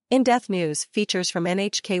In-depth news features from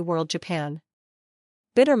NHK World Japan.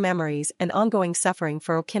 Bitter memories and ongoing suffering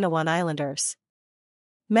for Okinawan Islanders.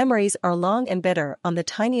 Memories are long and bitter on the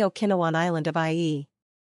tiny Okinawan island of IE.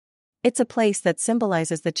 It's a place that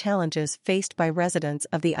symbolizes the challenges faced by residents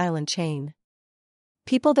of the island chain.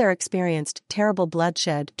 People there experienced terrible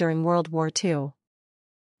bloodshed during World War II.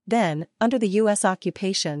 Then, under the U.S.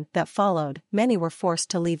 occupation that followed, many were forced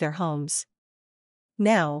to leave their homes.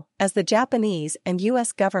 Now, as the Japanese and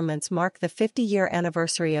U.S. governments mark the 50-year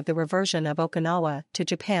anniversary of the reversion of Okinawa to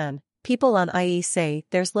Japan, people on IE say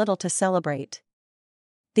there's little to celebrate.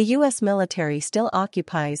 The U.S. military still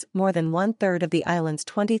occupies more than one-third of the island's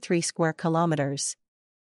 23 square kilometers.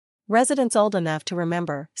 Residents old enough to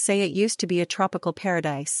remember say it used to be a tropical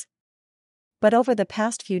paradise. But over the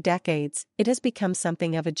past few decades, it has become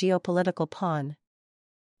something of a geopolitical pawn.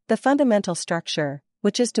 The fundamental structure,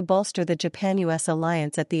 which is to bolster the Japan-US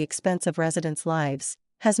alliance at the expense of residents' lives,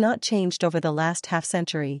 has not changed over the last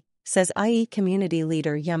half-century, says IE community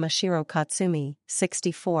leader Yamashiro Katsumi,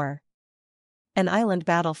 64. An island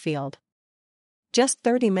battlefield. Just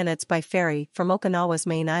 30 minutes by ferry from Okinawa's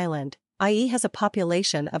main island, IE has a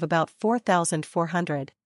population of about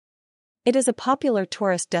 4,400. It is a popular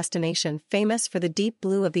tourist destination famous for the deep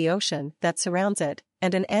blue of the ocean that surrounds it,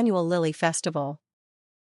 and an annual lily festival.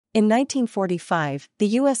 In 1945, the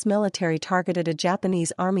U.S. military targeted a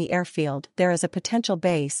Japanese Army airfield there as a potential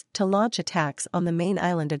base to launch attacks on the main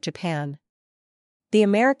island of Japan. The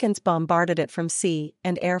Americans bombarded it from sea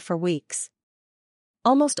and air for weeks.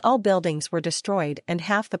 Almost all buildings were destroyed and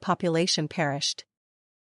half the population perished.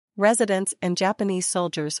 Residents and Japanese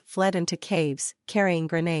soldiers fled into caves, carrying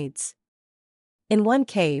grenades. In one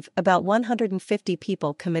cave, about 150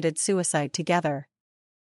 people committed suicide together.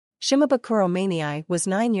 Shimabukuro Maniai was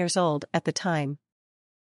 9 years old at the time.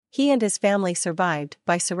 He and his family survived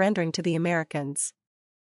by surrendering to the Americans.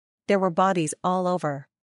 There were bodies all over.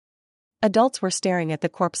 Adults were staring at the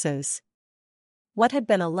corpses. What had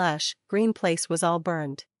been a lush, green place was all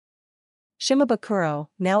burned. Shimabukuro,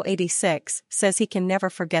 now 86, says he can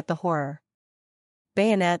never forget the horror.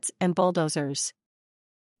 Bayonets and bulldozers.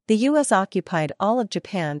 The U.S. occupied all of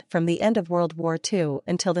Japan from the end of World War II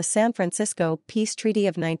until the San Francisco Peace Treaty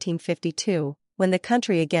of 1952, when the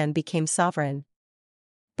country again became sovereign.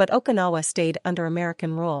 But Okinawa stayed under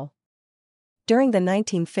American rule. During the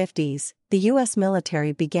 1950s, the U.S.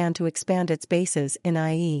 military began to expand its bases in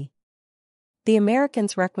IE. The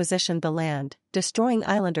Americans requisitioned the land, destroying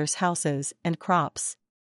islanders' houses and crops.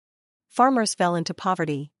 Farmers fell into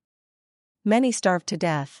poverty. Many starved to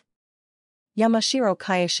death. Yamashiro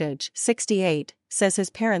Kayashige, 68, says his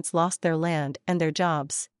parents lost their land and their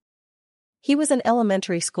jobs. He was an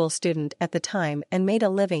elementary school student at the time and made a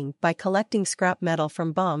living by collecting scrap metal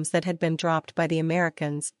from bombs that had been dropped by the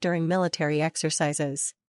Americans during military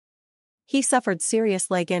exercises. He suffered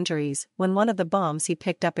serious leg injuries when one of the bombs he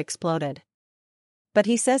picked up exploded. But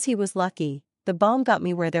he says he was lucky, the bomb got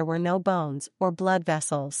me where there were no bones or blood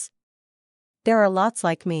vessels. There are lots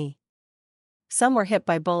like me. Some were hit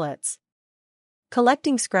by bullets.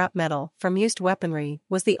 Collecting scrap metal from used weaponry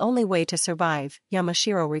was the only way to survive,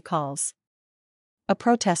 Yamashiro recalls. A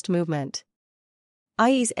protest movement.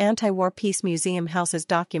 IE's anti-war peace museum houses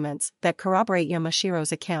documents that corroborate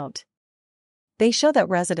Yamashiro's account. They show that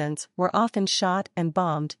residents were often shot and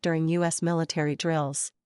bombed during U.S. military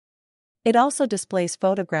drills. It also displays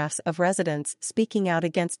photographs of residents speaking out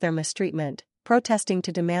against their mistreatment, protesting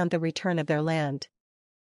to demand the return of their land.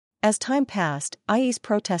 As time passed, IE's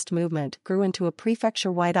protest movement grew into a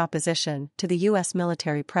prefecture-wide opposition to the U.S.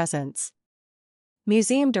 military presence.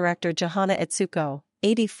 Museum director Johanna Etsuko,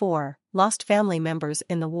 84, lost family members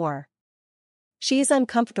in the war. She is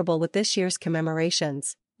uncomfortable with this year's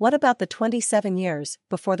commemorations. What about the 27 years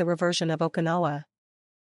before the reversion of Okinawa?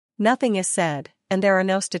 Nothing is said, and there are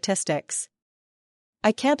no statistics.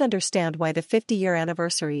 I can't understand why the 50-year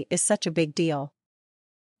anniversary is such a big deal.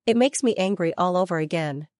 It makes me angry all over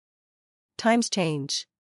again. Times change.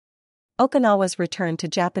 Okinawa's return to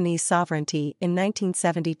Japanese sovereignty in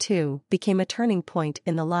 1972 became a turning point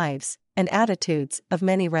in the lives and attitudes of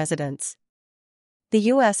many residents. The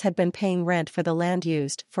U.S. had been paying rent for the land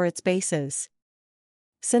used for its bases.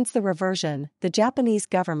 Since the reversion, the Japanese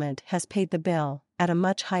government has paid the bill at a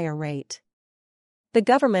much higher rate. The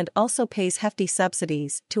government also pays hefty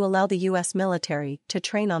subsidies to allow the U.S. military to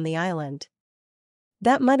train on the island.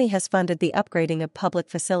 That money has funded the upgrading of public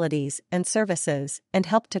facilities and services and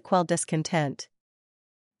helped to quell discontent.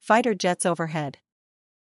 Fighter jets overhead.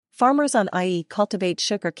 Farmers on IE cultivate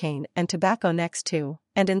sugarcane and tobacco next to,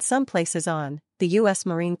 and in some places on, the U.S.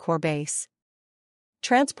 Marine Corps base.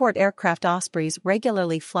 Transport aircraft Ospreys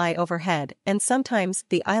regularly fly overhead, and sometimes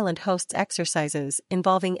the island hosts exercises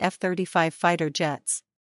involving F-35 fighter jets.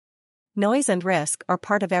 Noise and risk are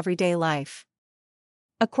part of everyday life.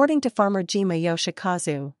 According to farmer Jima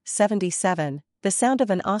Yoshikazu, 77, the sound of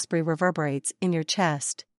an osprey reverberates in your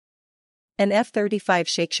chest. An F-35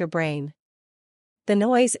 shakes your brain. The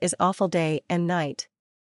noise is awful day and night.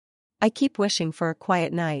 I keep wishing for a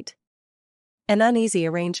quiet night. An uneasy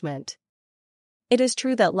arrangement. It is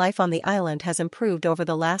true that life on the island has improved over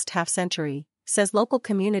the last half-century, says local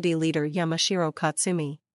community leader Yamashiro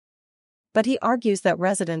Katsumi. But he argues that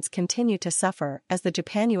residents continue to suffer as the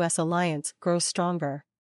Japan-US alliance grows stronger.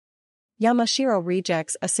 Yamashiro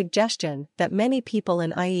rejects a suggestion that many people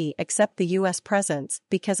in IE accept the US presence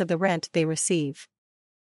because of the rent they receive.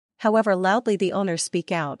 However loudly the owners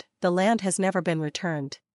speak out, the land has never been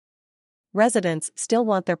returned. Residents still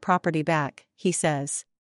want their property back, he says.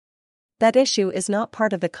 That issue is not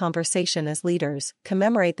part of the conversation as leaders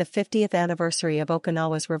commemorate the 50th anniversary of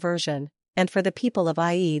Okinawa's reversion, and for the people of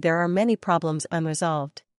IE there are many problems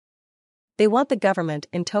unresolved. They want the government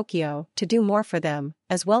in Tokyo to do more for them,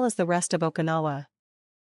 as well as the rest of Okinawa.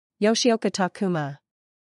 Yoshioka Takuma.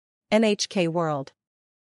 NHK World.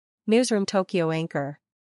 Newsroom Tokyo Anchor.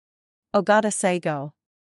 Ogata Seigo.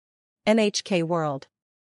 NHK World.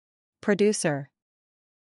 Producer.